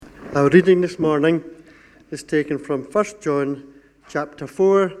Our reading this morning is taken from 1 John chapter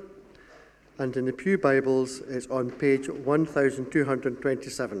 4, and in the Pew Bibles it's on page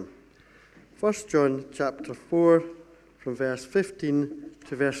 1227. 1 John chapter 4, from verse 15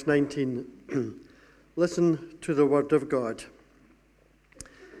 to verse 19. Listen to the word of God.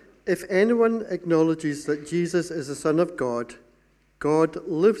 If anyone acknowledges that Jesus is the Son of God, God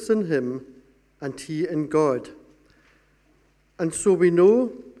lives in him and he in God. And so we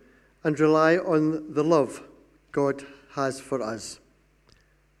know and rely on the love God has for us.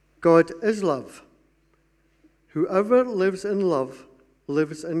 God is love. Whoever lives in love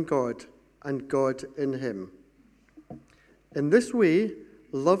lives in God, and God in him. In this way,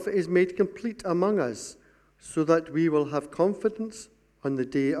 love is made complete among us, so that we will have confidence on the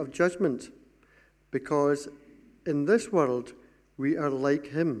day of judgment, because in this world we are like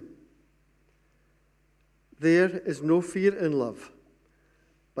him. There is no fear in love,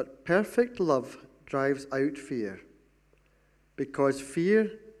 but perfect love drives out fear, because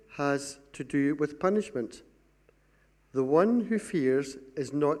fear has to do with punishment. The one who fears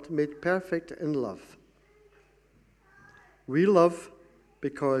is not made perfect in love. We love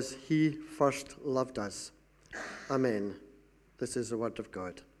because he first loved us. Amen. This is the word of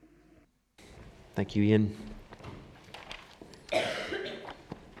God. Thank you, Ian.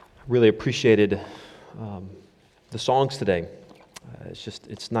 Really appreciated the songs today.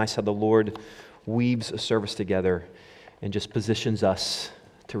 It's nice how the Lord weaves a service together and just positions us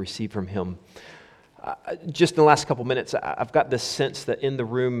to receive from him. Just in the last couple minutes, I've got this sense that in the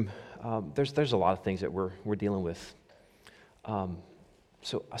room, there's a lot of things that we're dealing with.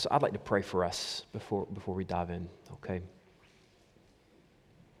 So I'd like to pray for us before we dive in, okay?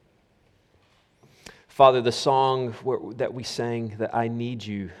 Father, the song that we sang, that I need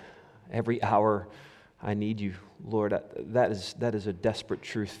you every hour, I need you, Lord, that is a desperate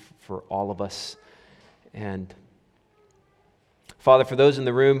truth for all of us. And Father, for those in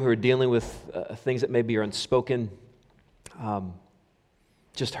the room who are dealing with things that maybe are unspoken,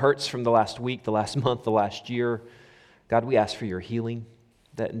 just hurts from the last week, the last month, the last year, God, we ask for your healing,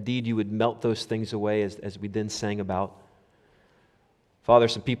 that indeed you would melt those things away as we then sang about. Father,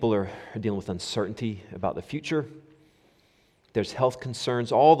 some people are dealing with uncertainty about the future. There's health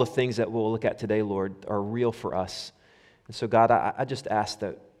concerns. All the things that we'll look at today, Lord, are real for us. And so, God, I just ask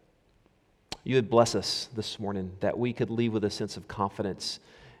that you would bless us this morning, that we could leave with a sense of confidence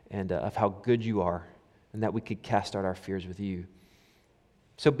and of how good you are, and that we could cast out our fears with you.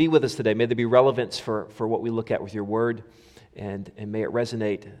 So be with us today. May there be relevance for what we look at with your word, and may it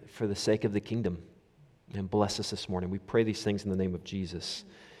resonate for the sake of the kingdom. And bless us this morning. We pray these things in the name of Jesus.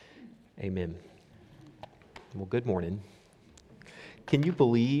 Amen. Well, good morning. Can you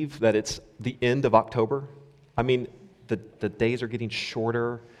believe that it's the end of October? I mean, the days are getting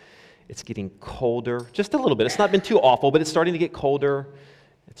shorter. It's getting colder, just a little bit. It's not been too awful, but it's starting to get colder.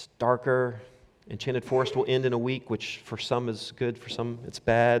 It's darker. Enchanted Forest will end in a week, which for some is good, for some it's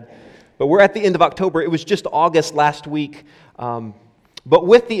bad. But we're at the end of October. It was just August last week. But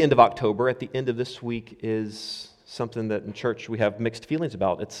with the end of October, at the end of this week, is something that in church we have mixed feelings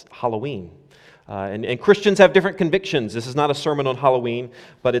about. It's Halloween. And Christians have different convictions. This is not a sermon on Halloween,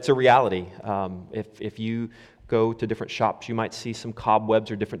 but it's a reality. If you go to different shops, you might see some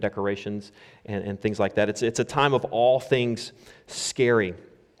cobwebs or different decorations and things like that. It's a time of all things scary.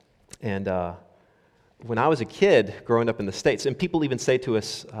 And when I was a kid growing up in the States, and people even say to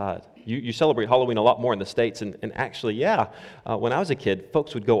us, you celebrate Halloween a lot more in the States, and actually, yeah, when I was a kid,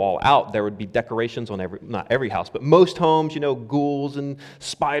 folks would go all out. There would be decorations on not every house, but most homes, ghouls and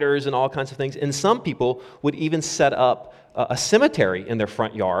spiders and all kinds of things. And some people would even set up a cemetery in their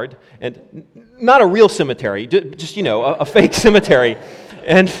front yard, and not a real cemetery, just a fake cemetery.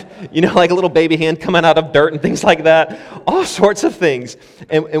 And, like a little baby hand coming out of dirt and things like that, all sorts of things.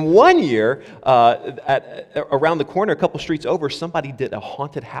 And one year, around the corner, a couple streets over, somebody did a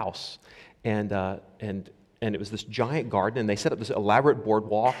haunted house. And it was this giant garden, and they set up this elaborate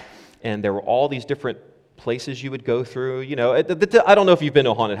boardwalk, and there were all these different places you would go through. I don't know if you've been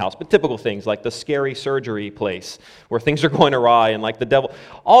to a haunted house, but typical things like the scary surgery place where things are going awry and like the devil,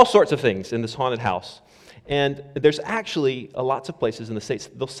 all sorts of things in this haunted house. And there's actually lots of places in the States,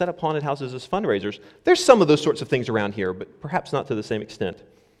 they'll set up haunted houses as fundraisers. There's some of those sorts of things around here, but perhaps not to the same extent.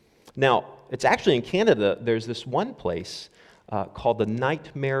 Now, it's actually in Canada, there's this one place called the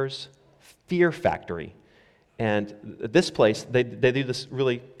Nightmares Fear Factory. And this place, they do this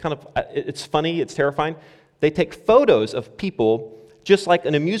really kind of, it's funny, it's terrifying. They take photos of people, just like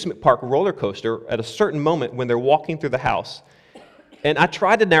an amusement park roller coaster, at a certain moment when they're walking through the house. And I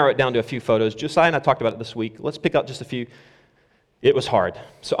tried to narrow it down to a few photos. Josiah and I talked about it this week. Let's pick out just a few. It was hard.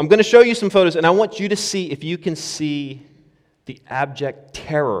 So I'm going to show you some photos, and I want you to see if you can see the abject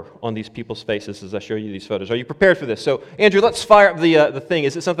terror on these people's faces as I show you these photos. Are you prepared for this? So, Andrew, let's fire up the thing.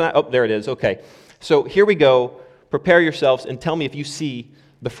 Is it something? Oh, there it is. Okay. So here we go. Prepare yourselves and tell me if you see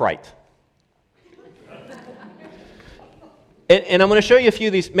the fright. And I'm going to show you a few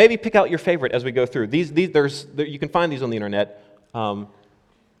of these. Maybe pick out your favorite as we go through. You can find these on the internet. I'm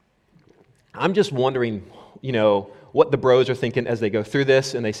just wondering, what the bros are thinking as they go through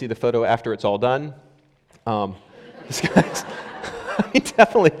this and they see the photo after it's all done. This guy's,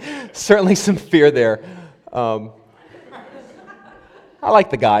 definitely, certainly some fear there. I like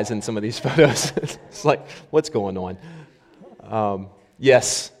the guys in some of these photos. It's like, what's going on?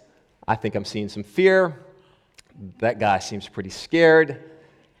 Yes, I think I'm seeing some fear. That guy seems pretty scared.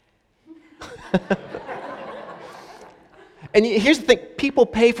 And here's the thing, people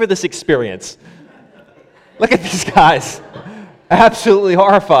pay for this experience. Look at these guys, absolutely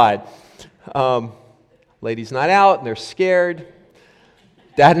horrified. Ladies' night out, and they're scared.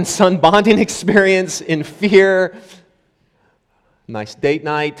 Dad and son bonding experience in fear. Nice date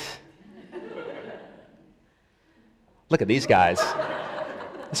night. Look at these guys.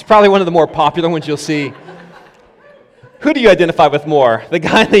 It's probably one of the more popular ones you'll see. Who do you identify with more? The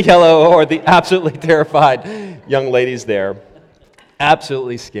guy in the yellow or the absolutely terrified young ladies there?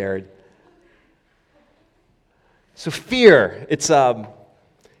 Absolutely scared. So fear,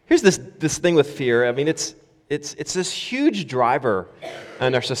 here's this thing with fear. I mean, it's this huge driver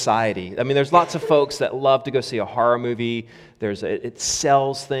in our society. I mean, there's lots of folks that love to go see a horror movie. It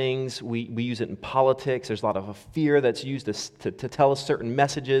sells things. We use it in politics. There's a lot of fear that's used to tell us certain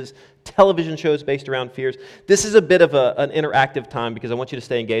messages. Television shows based around fears. This is a bit of an interactive time because I want you to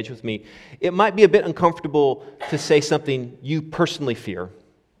stay engaged with me. It might be a bit uncomfortable to say something you personally fear.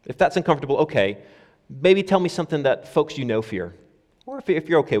 If that's uncomfortable, okay. Maybe tell me something that folks you know fear. Or if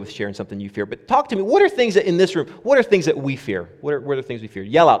you're okay with sharing something you fear. But talk to me. What are things that in this room, what are things that we fear? What are the things we fear?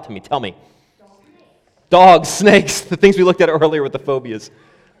 Yell out to me. Tell me. Dogs, snakes, the things we looked at earlier with the phobias.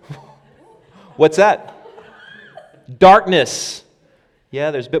 What's that? Darkness.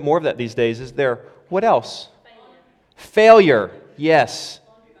 Yeah, there's a bit more of that these days. Is there? What else? Failure. Yes.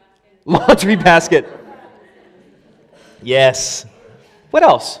 Laundry basket. Yes. What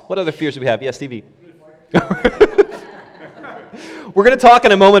else? What other fears do we have? Yes, Stevie. We're going to talk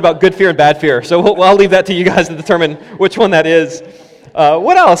in a moment about good fear and bad fear, so I'll leave that to you guys to determine which one that is.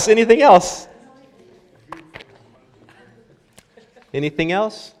 What else? Anything else? Anything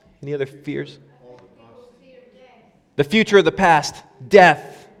else? Any other fears? The future of the past.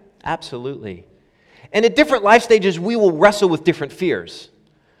 Death. Absolutely. And at different life stages, we will wrestle with different fears.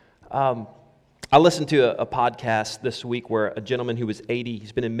 I listened to a podcast this week where a gentleman who was 80,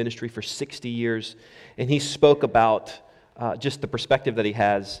 he's been in ministry for 60 years, and he spoke about just the perspective that he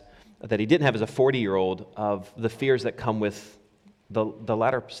has, that he didn't have as a 40-year-old, of the fears that come with the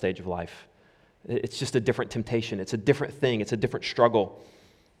latter stage of life. It's just a different temptation. It's a different thing. It's a different struggle.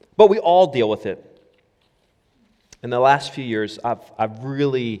 But we all deal with it. In the last few years, I've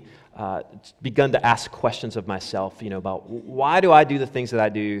really begun to ask questions of myself, about why do I do the things that I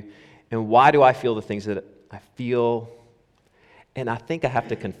do, and why do I feel the things that I feel? And I think I have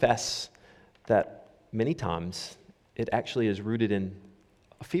to confess that many times it actually is rooted in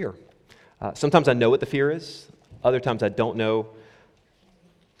a fear. Sometimes I know what the fear is. Other times I don't know.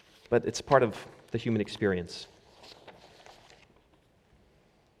 But it's part of the human experience.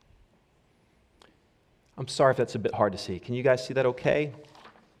 I'm sorry if that's a bit hard to see. Can you guys see that okay?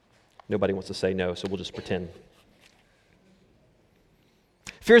 Nobody wants to say no, so we'll just pretend.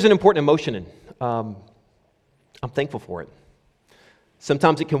 Fear is an important emotion, and I'm thankful for it.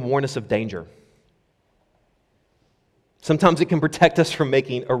 Sometimes it can warn us of danger. Sometimes it can protect us from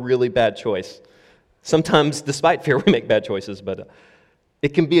making a really bad choice. Sometimes, despite fear, we make bad choices, but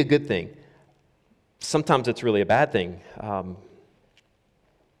it can be a good thing. Sometimes it's really a bad thing.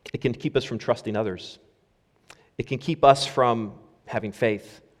 It can keep us from trusting others. It can keep us from having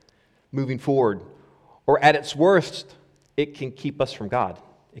faith, moving forward. Or at its worst, it can keep us from God.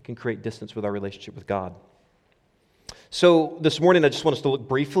 It can create distance with our relationship with God. So this morning, I just want us to look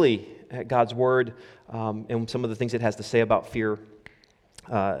briefly at God's Word and some of the things it has to say about fear,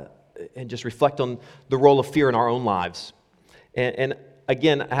 and just reflect on the role of fear in our own lives. And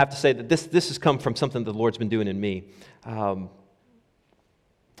again, I have to say that this has come from something that the Lord's been doing in me. And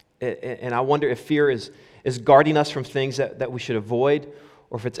I wonder if fear is guarding us from things that we should avoid,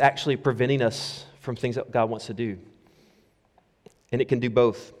 or if it's actually preventing us from things that God wants to do. And it can do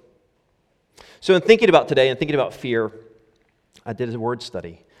both. So in thinking about today and thinking about fear, I did a word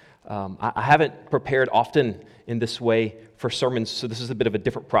study. I haven't prepared often in this way for sermons, so this is a bit of a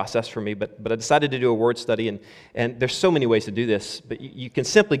different process for me, but I decided to do a word study, and there's so many ways to do this, but you can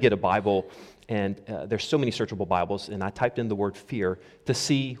simply get a Bible, and there's so many searchable Bibles, and I typed in the word fear to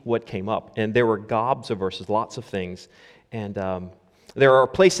see what came up, and there were gobs of verses, lots of things, and there are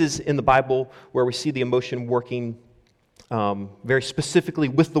places in the Bible where we see the emotion working very specifically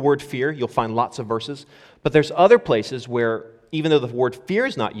with the word fear. You'll find lots of verses, but there's other places where even though the word fear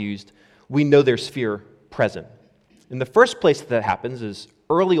is not used, we know there's fear present. And the first place that happens is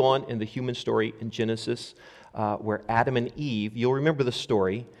early on in the human story in Genesis, where Adam and Eve, you'll remember the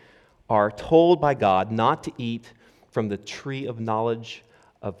story, are told by God not to eat from the tree of knowledge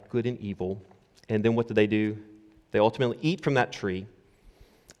of good and evil. And then what do? They ultimately eat from that tree.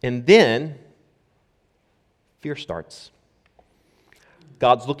 And then fear starts.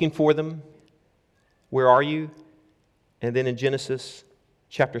 God's looking for them. Where are you? And then in Genesis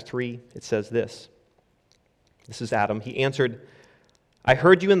chapter 3, it says this. This is Adam. He answered, I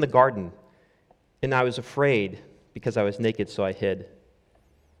heard you in the garden, and I was afraid because I was naked, so I hid.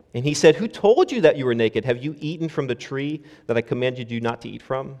 And he said, who told you that you were naked? Have you eaten from the tree that I commanded you not to eat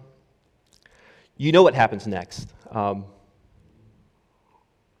from? You know what happens next.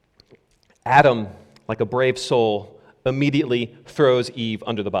 Adam, like a brave soul, immediately throws Eve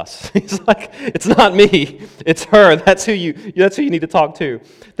under the bus. He's like, it's not me, it's her. That's who you need to talk to.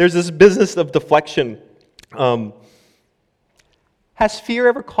 There's this business of deflection. Has fear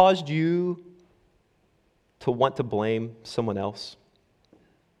ever caused you to want to blame someone else?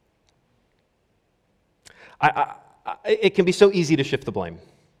 It can be so easy to shift the blame.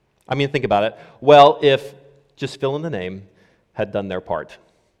 I mean, think about it. Well, if just fill in the name had done their part.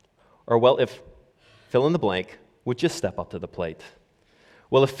 Or well, if fill in the blank would just step up to the plate.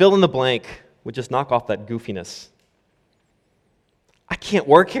 Well, if fill in the blank would just knock off that goofiness. I can't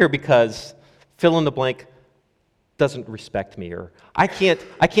work here because fill in the blank doesn't respect me, or I can't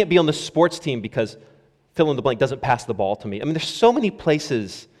be on the sports team because fill in the blank doesn't pass the ball to me. I mean, there's so many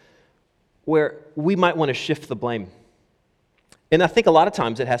places where we might want to shift the blame. And I think a lot of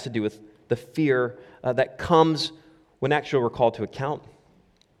times it has to do with the fear that comes when actually we're called to account.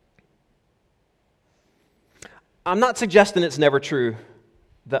 I'm not suggesting it's never true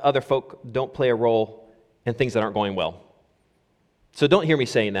that other folk don't play a role in things that aren't going well. So don't hear me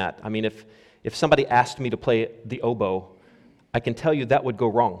saying that. I mean, if somebody asked me to play the oboe, I can tell you that would go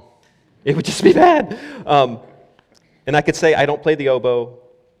wrong. It would just be bad. And I could say, I don't play the oboe.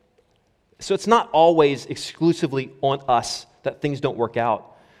 So it's not always exclusively on us that things don't work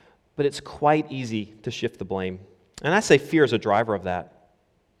out, but it's quite easy to shift the blame. And I say fear is a driver of that.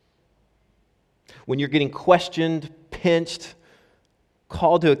 When you're getting questioned, pinched,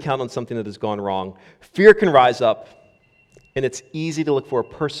 called to account on something that has gone wrong, fear can rise up, and it's easy to look for a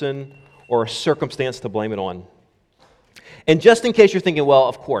person or a circumstance to blame it on. And just in case you're thinking, well,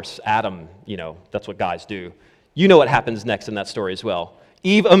 of course, Adam, that's what guys do. You know what happens next in that story as well.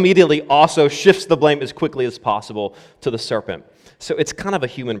 Eve immediately also shifts the blame as quickly as possible to the serpent. So it's kind of a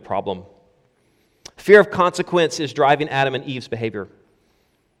human problem. Fear of consequence is driving Adam and Eve's behavior.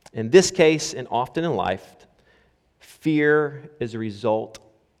 In this case, and often in life, fear is a result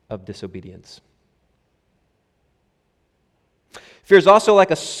of disobedience. Fear is also like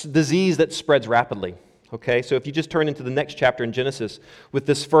a disease that spreads rapidly. Okay, so if you just turn into the next chapter in Genesis, with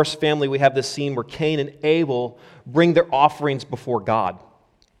this first family, we have this scene where Cain and Abel bring their offerings before God.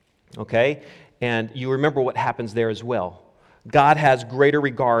 Okay, and you remember what happens there as well. God has greater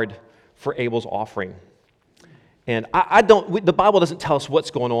regard for Abel's offering. And the Bible doesn't tell us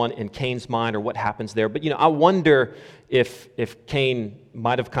what's going on in Cain's mind or what happens there, but I wonder if Cain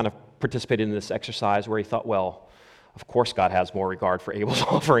might have kind of participated in this exercise where he thought, well, of course God has more regard for Abel's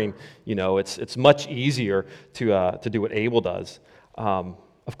offering. It's much easier to do what Abel does.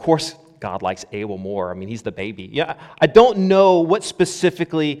 Of course God likes Abel more. I mean, he's the baby. Yeah, I don't know what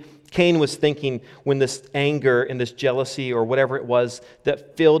specifically Cain was thinking when this anger and this jealousy or whatever it was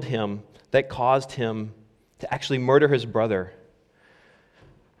that filled him, that caused him to actually murder his brother.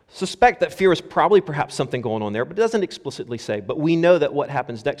 Suspect that fear is probably perhaps something going on there, but it doesn't explicitly say. But we know that what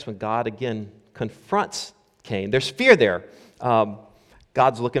happens next when God again confronts Cain, there's fear there.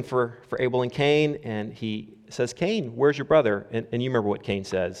 God's looking for Abel and Cain, and he says, Cain, where's your brother? And you remember what Cain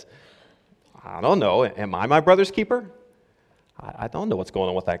says. I don't know. Am I my brother's keeper? I don't know what's going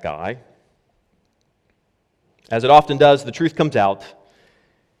on with that guy. As it often does, the truth comes out,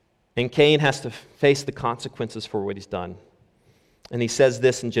 and Cain has to face the consequences for what he's done. And he says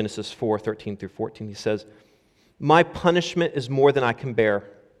this in Genesis 4:13 through 14. He says, my punishment is more than I can bear.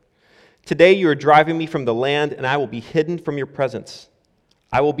 Today you are driving me from the land, and I will be hidden from your presence.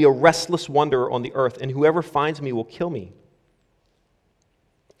 I will be a restless wanderer on the earth, and whoever finds me will kill me.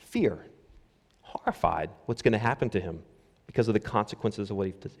 Fear, horrified what's going to happen to him because of the consequences of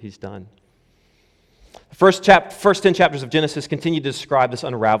what he's done. The first 10 chapters of Genesis continue to describe this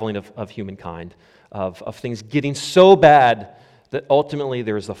unraveling of humankind, of things getting so bad that ultimately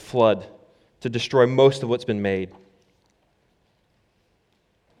there is a flood to destroy most of what's been made.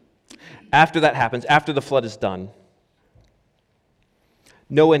 After that happens, after the flood is done,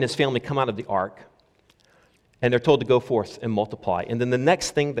 Noah and his family come out of the ark, and they're told to go forth and multiply. And then the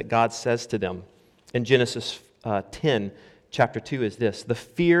next thing that God says to them in Genesis 10, chapter 2 is this: the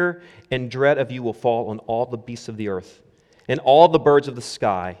fear and dread of you will fall on all the beasts of the earth, and all the birds of the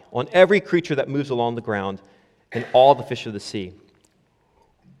sky, on every creature that moves along the ground, and all the fish of the sea.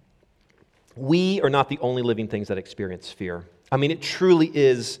 We are not the only living things that experience fear. I mean, it truly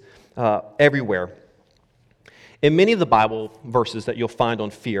is everywhere. In many of the Bible verses that you'll find on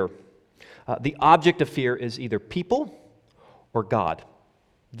fear, the object of fear is either people or God.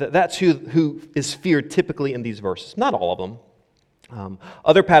 That's who is feared typically in these verses. Not all of them.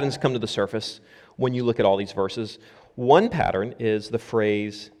 Other patterns come to the surface when you look at all these verses. One pattern is the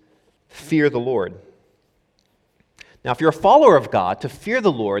phrase, fear the Lord. Now, if you're a follower of God, to fear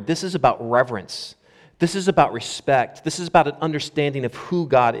the Lord, this is about reverence. This is about respect. This is about an understanding of who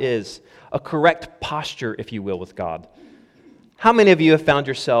God is, a correct posture, if you will, with God. How many of you have found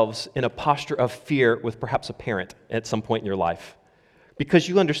yourselves in a posture of fear with perhaps a parent at some point in your life? Because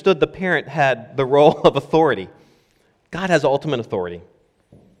you understood the parent had the role of authority. God has ultimate authority.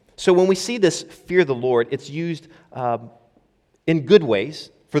 So when we see this fear the Lord, it's used in good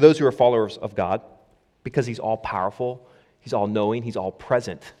ways for those who are followers of God, because He's all-powerful, He's all-knowing, He's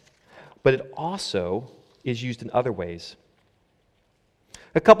all-present. But it also is used in other ways.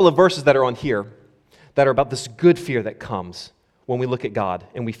 A couple of verses that are on here that are about this good fear that comes when we look at God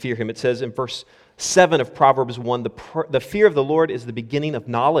and we fear Him. It says in verse 7 of Proverbs 1, the fear of the Lord is the beginning of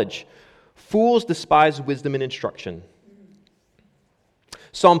knowledge. Fools despise wisdom and instruction.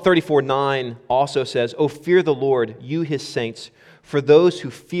 Psalm 34:9 also says, "O fear the Lord, you His saints, for those who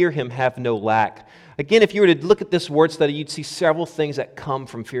fear Him have no lack." Again, if you were to look at this word study, you'd see several things that come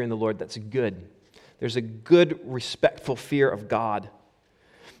from fearing the Lord that's good. There's a good, respectful fear of God.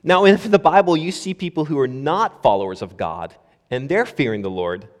 Now, in the Bible, you see people who are not followers of God, and they're fearing the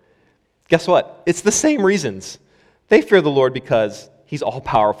Lord. Guess what? It's the same reasons. They fear the Lord because He's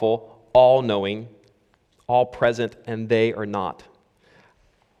all-powerful, all-knowing, all-present, and they are not.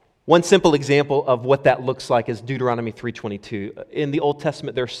 One simple example of what that looks like is Deuteronomy 3:22. In the Old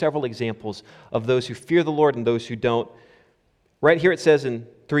Testament, there are several examples of those who fear the Lord and those who don't. Right here it says in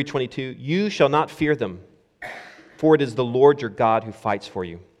 3:22, "You shall not fear them, for it is the Lord your God who fights for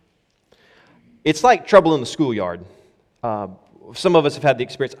you." It's like trouble in the schoolyard. Some of us have had the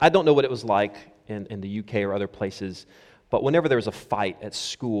experience. I don't know what it was like in the UK or other places, but whenever there was a fight at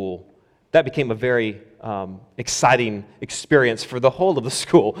school, that became a very exciting experience for the whole of the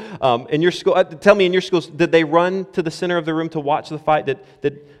school. In your school, tell me, in your schools, did they run to the center of the room to watch the fight?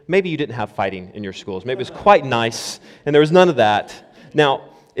 Did maybe you didn't have fighting in your schools. Maybe it was quite nice, and there was none of that. Now,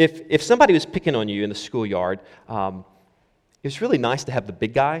 if somebody was picking on you in the schoolyard, it was really nice to have the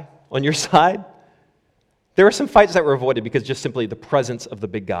big guy on your side. There were some fights that were avoided because just simply the presence of the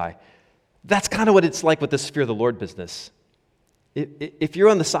big guy. That's kind of what it's like with this fear of the Lord business. If you're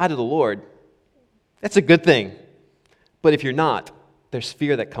on the side of the Lord, that's a good thing. But if you're not, there's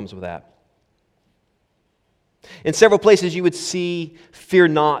fear that comes with that. In several places you would see fear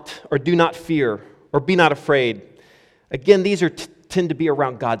not, or do not fear, or be not afraid. Again, these tend to be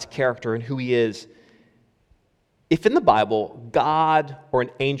around God's character and who He is. If in the Bible, God or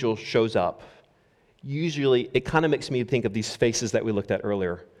an angel shows up, usually it kind of makes me think of these faces that we looked at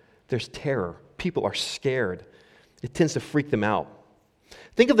earlier. There's terror. People are scared. It tends to freak them out.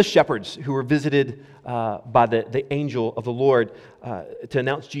 Think of the shepherds who were visited by the angel of the Lord to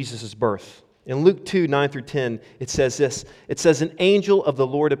announce Jesus' birth. In Luke 2:9-10, it says this. It says, "An angel of the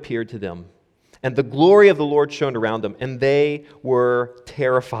Lord appeared to them, and the glory of the Lord shone around them, and they were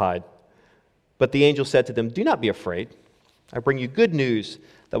terrified. But the angel said to them, 'Do not be afraid. I bring you good news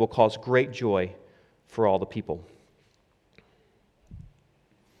that will cause great joy for all the people.'"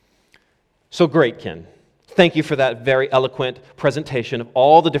 So great, Ken. Thank you for that very eloquent presentation of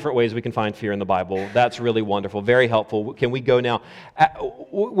all the different ways we can find fear in the Bible. That's really wonderful, very helpful. Can we go now?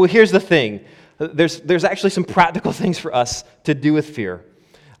 Well, here's the thing. There's actually some practical things for us to do with fear.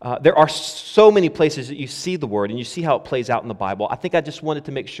 There are so many places that you see the word and you see how it plays out in the Bible. I think I just wanted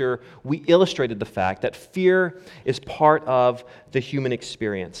to make sure we illustrated the fact that fear is part of the human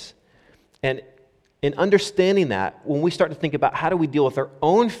experience. And In understanding that, when we start to think about how do we deal with our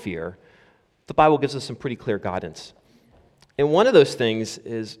own fear, the Bible gives us some pretty clear guidance. And one of those things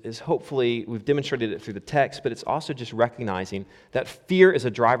is hopefully, we've demonstrated it through the text, but it's also just recognizing that fear is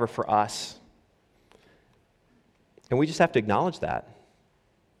a driver for us. And we just have to acknowledge that.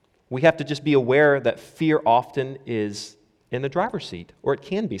 We have to just be aware that fear often is in the driver's seat, or it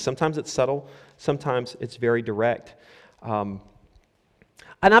can be. Sometimes it's subtle, sometimes it's very direct. And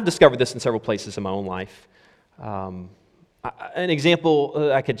I've discovered this in several places in my own life. An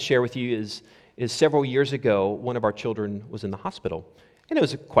example I could share with you is several years ago, one of our children was in the hospital, and it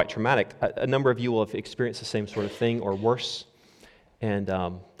was quite traumatic. A number of you will have experienced the same sort of thing or worse, and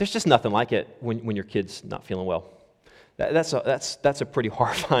there's just nothing like it when your kid's not feeling well. That's a pretty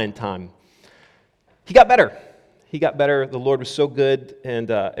horrifying time. He got better. The Lord was so good, and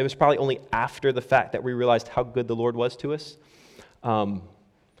it was probably only after the fact that we realized how good the Lord was to us.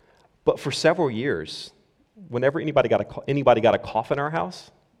 But for several years, whenever anybody got a cough in our house,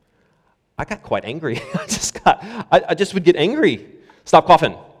 I got quite angry. I just would get angry. Stop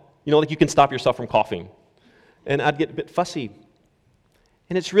coughing. Like you can stop yourself from coughing. And I'd get a bit fussy.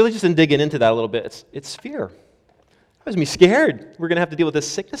 And it's really just in digging into that a little bit, it's fear. That was me scared. We're going to have to deal with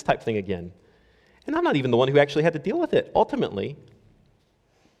this sickness type thing again. And I'm not even the one who actually had to deal with it, ultimately.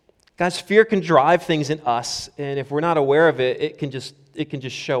 Guys, fear can drive things in us, and if we're not aware of it, it can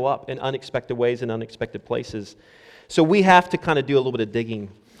just show up in unexpected ways and unexpected places. So we have to kind of do a little bit of digging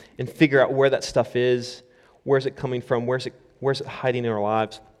and figure out where that stuff is, where's it coming from, where's it hiding in our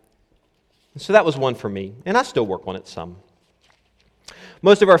lives. And so that was one for me, and I still work on it some.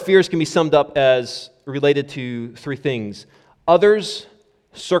 Most of our fears can be summed up as related to three things: others,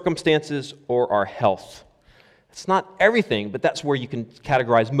 circumstances, or our health. It's not everything, but that's where you can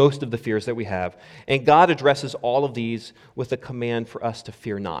categorize most of the fears that we have. And God addresses all of these with a command for us to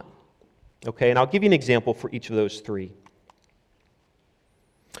fear not. Okay, and I'll give you an example for each of those three.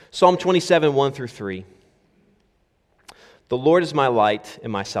 Psalm 27, 1 through 3. The Lord is my light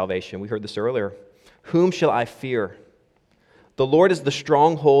and my salvation. We heard this earlier. Whom shall I fear? The Lord is the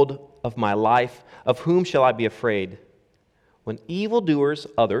stronghold of my life. Of whom shall I be afraid? When evildoers,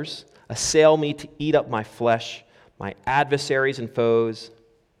 others, assail me to eat up my flesh, my adversaries and foes,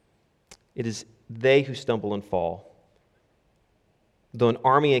 it is they who stumble and fall. Though an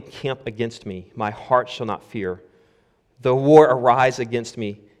army encamp against me, my heart shall not fear. Though war arise against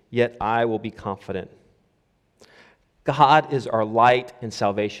me, yet I will be confident. God is our light and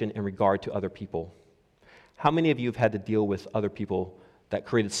salvation in regard to other people. How many of you have had to deal with other people that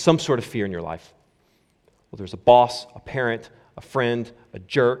created some sort of fear in your life? Well, there's a boss, a parent, a friend, a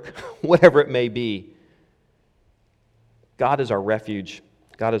jerk, whatever it may be. God is our refuge.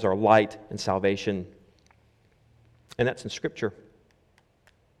 God is our light and salvation. And that's in Scripture.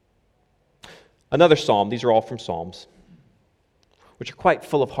 Another psalm, these are all from Psalms, which are quite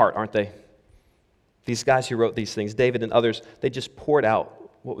full of heart, aren't they? These guys who wrote these things, David and others, they just poured out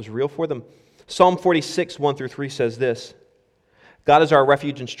what was real for them. Psalm 46, 1 through 3 says this: God is our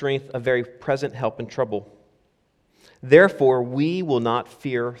refuge and strength, a very present help in trouble. Therefore, we will not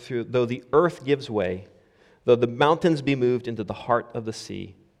fear, though the earth gives way, though the mountains be moved into the heart of the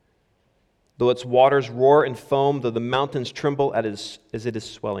sea, though its waters roar and foam, though the mountains tremble as it is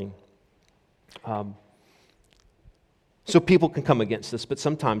swelling. So people can come against this, but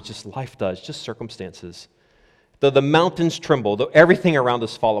sometimes just life does, just circumstances. Though the mountains tremble, though everything around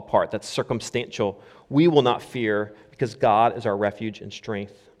us fall apart, that's circumstantial, we will not fear because God is our refuge and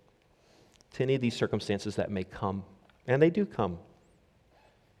strength to any of these circumstances that may come. And they do come.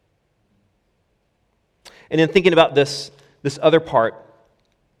 And in thinking about this other part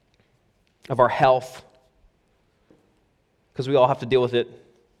of our health, because we all have to deal with it,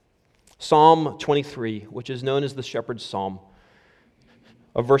 Psalm 23, which is known as the Shepherd's Psalm,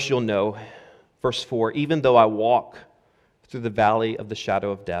 a verse you'll know, verse 4, even though I walk through the valley of the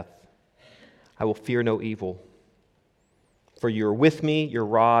shadow of death, I will fear no evil. For you are with me, your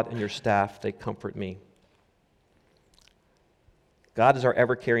rod and your staff, they comfort me. God is our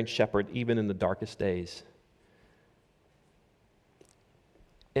ever-caring shepherd, even in the darkest days.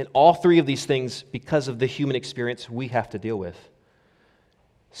 And all three of these things, because of the human experience, we have to deal with.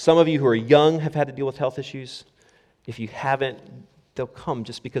 Some of you who are young have had to deal with health issues. If you haven't, they'll come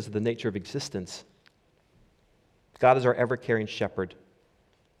just because of the nature of existence. God is our ever-caring shepherd,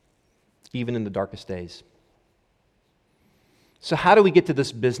 even in the darkest days. So how do we get to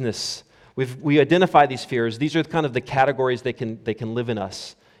this business? We identify these fears. These are kind of the categories they can live in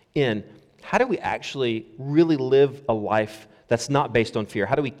us in. How do we actually really live a life that's not based on fear?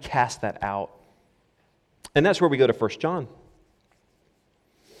 How do we cast that out? And that's where we go to 1 John.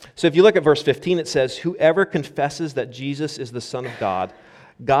 So if you look at verse 15, it says, whoever confesses that Jesus is the Son of God,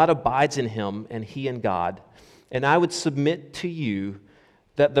 God abides in him and he in God. And I would submit to you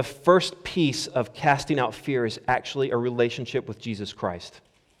that the first piece of casting out fear is actually a relationship with Jesus Christ.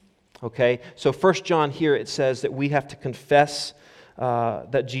 Okay? So 1 John here, it says that we have to confess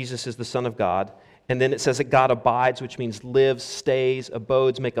that Jesus is the Son of God. And then it says that God abides, which means lives, stays,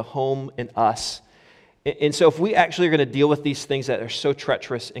 abodes, make a home in us. And so if we actually are going to deal with these things that are so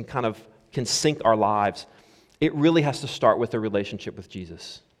treacherous and kind of can sink our lives, it really has to start with a relationship with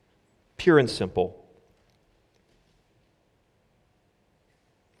Jesus. Pure and simple.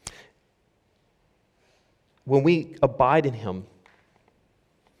 When we abide in him,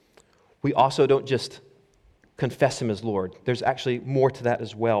 we also don't just confess him as Lord. There's actually more to that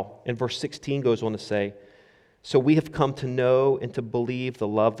as well. And verse 16 goes on to say, so we have come to know and to believe the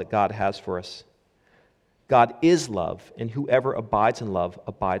love that God has for us. God is love, and whoever abides in love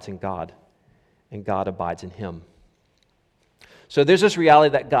abides in God, and God abides in him. So there's this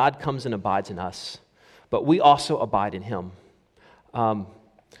reality that God comes and abides in us, but we also abide in him.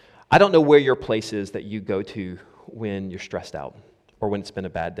 I don't know where your place is that you go to when you're stressed out or when it's been a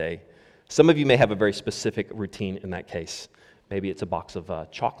bad day. Some of you may have a very specific routine in that case. Maybe it's a box of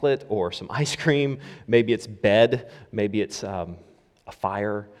chocolate or some ice cream. Maybe it's bed. Maybe it's a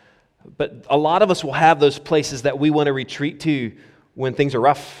fire. But a lot of us will have those places that we want to retreat to when things are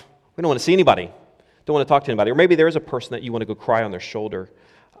rough. We don't want to see anybody. Don't want to talk to anybody. Or maybe there is a person that you want to go cry on their shoulder.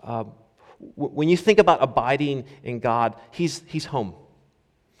 When you think about abiding in God, He's home.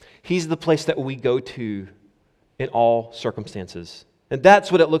 He's the place that we go to in all circumstances. And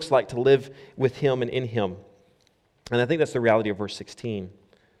that's what it looks like to live with Him and in Him. And I think that's the reality of verse 16.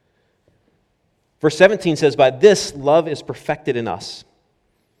 Verse 17 says, by this love is perfected in us,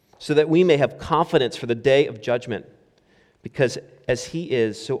 so that we may have confidence for the day of judgment, because as He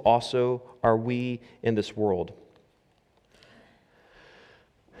is, so also are we in this world.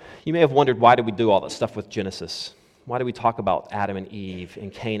 You may have wondered, why did we do all that stuff with Genesis? Why do we talk about Adam and Eve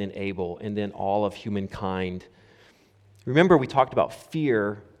and Cain and Abel and then all of humankind? Remember, we talked about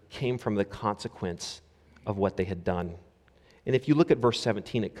fear came from the consequence of what they had done. And if you look at verse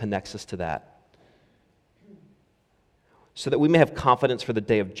 17, it connects us to that. So that we may have confidence for the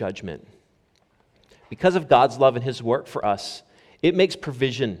day of judgment. Because of God's love and His work for us, it makes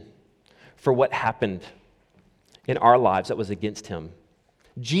provision for what happened in our lives that was against Him.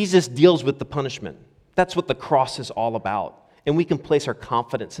 Jesus deals with the punishment. That's what the cross is all about. And we can place our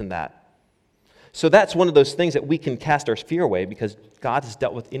confidence in that. So that's one of those things that we can cast our fear away, because God has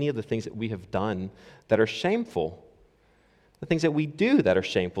dealt with any of the things that we have done that are shameful. The things that we do that are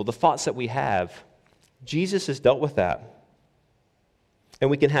shameful, the thoughts that we have. Jesus has dealt with that. And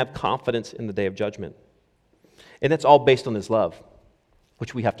we can have confidence in the day of judgment. And it's all based on His love,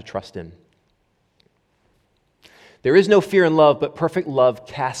 which we have to trust in. There is no fear in love, but perfect love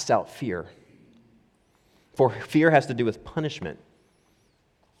casts out fear. For fear has to do with punishment.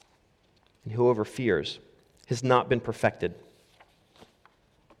 And whoever fears has not been perfected.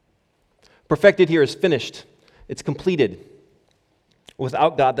 Perfected here is finished. It's completed.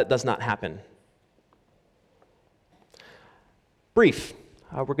 Without God, that does not happen. Brief.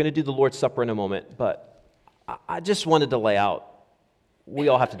 We're going to do the Lord's Supper in a moment, but I just wanted to lay out, we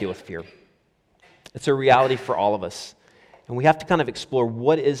all have to deal with fear. It's a reality for all of us. And we have to kind of explore,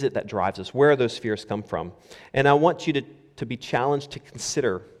 what is it that drives us? Where do those fears come from? And I want you to be challenged to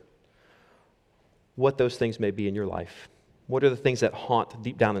consider what those things may be in your life. What are the things that haunt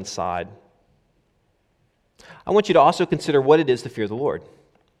deep down inside? I want you to also consider what it is to fear the Lord.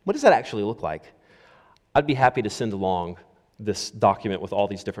 What does that actually look like? I'd be happy to send along this document with all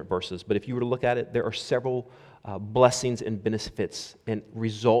these different verses, but if you were to look at it, there are several blessings and benefits and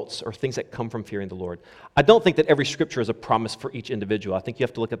results or things that come from fearing the Lord. I don't think that every scripture is a promise for each individual. I think you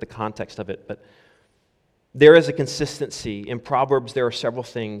have to look at the context of it, but there is a consistency. In Proverbs, there are several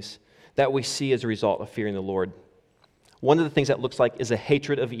things that we see as a result of fearing the Lord. One of the things that looks like is a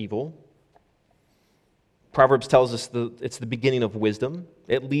hatred of evil. Proverbs tells us it's the beginning of wisdom.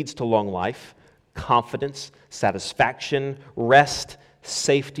 It leads to long life, confidence, satisfaction, rest,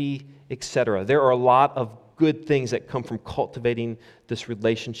 safety, etc. There are a lot of good things that come from cultivating this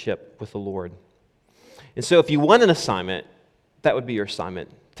relationship with the Lord. And so if you want an assignment, that would be your assignment,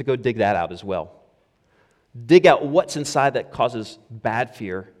 to go dig that out as well. Dig out what's inside that causes bad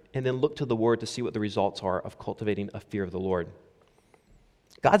fear, and then look to the Word to see what the results are of cultivating a fear of the Lord.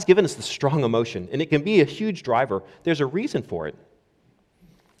 God's given us the strong emotion, and it can be a huge driver. There's a reason for it.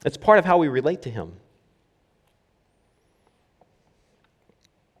 It's part of how we relate to Him.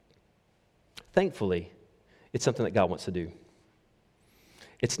 Thankfully, it's something that God wants to do.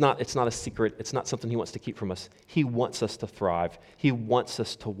 It's not a secret. It's not something he wants to keep from us. He wants us to thrive. He wants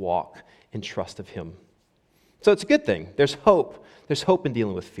us to walk in trust of him. So it's a good thing. There's hope. There's hope in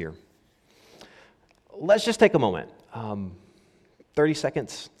dealing with fear. Let's just take a moment, 30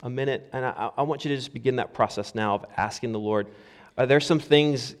 seconds, a minute, and I want you to just begin that process now of asking the Lord, are there some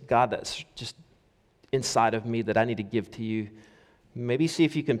things, God, that's just inside of me that I need to give to you? Maybe see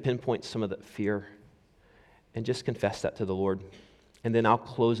if you can pinpoint some of that fear and just confess that to the Lord. And then I'll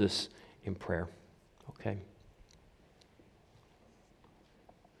close this in prayer, okay?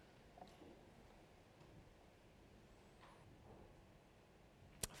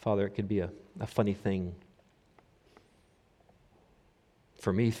 Father, it could be a funny thing.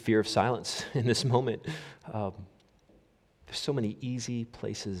 For me, fear of silence in this moment. There's so many easy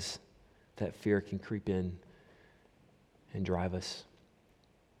places that fear can creep in and drive us.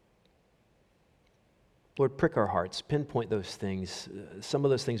 Lord, prick our hearts, pinpoint those things. Some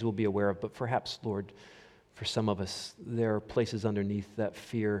of those things we'll be aware of, but perhaps, Lord, for some of us, there are places underneath that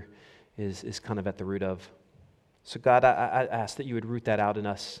fear is kind of at the root of. So God, I ask that you would root that out in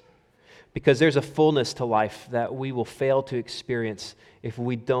us, because there's a fullness to life that we will fail to experience if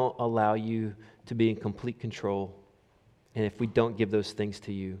we don't allow you to be in complete control and if we don't give those things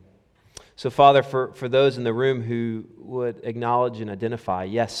to you. So Father, for those in the room who would acknowledge and identify,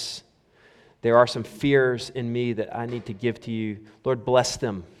 yes, there are some fears in me that I need to give to you. Lord, bless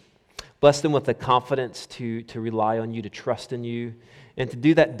them. Bless them with the confidence to rely on you, to trust in you, and to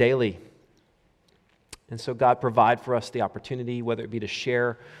do that daily. And so, God, provide for us the opportunity, whether it be to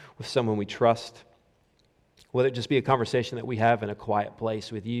share with someone we trust, whether it just be a conversation that we have in a quiet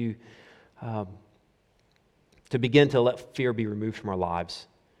place with you, to begin to let fear be removed from our lives.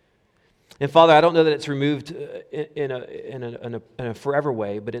 And Father, I don't know that it's removed in a forever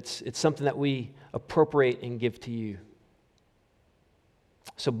way, but it's something that we appropriate and give to you.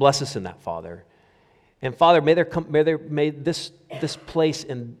 So bless us in that, Father. And Father, may this place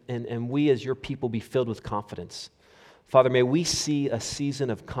and we as your people be filled with confidence. Father, may we see a season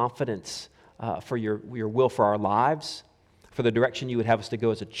of confidence for your will for our lives, for the direction you would have us to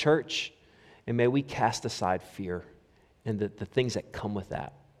go as a church, and may we cast aside fear and the things that come with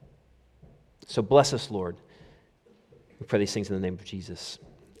that. So bless us, Lord. We pray these things in the name of Jesus.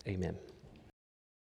 Amen.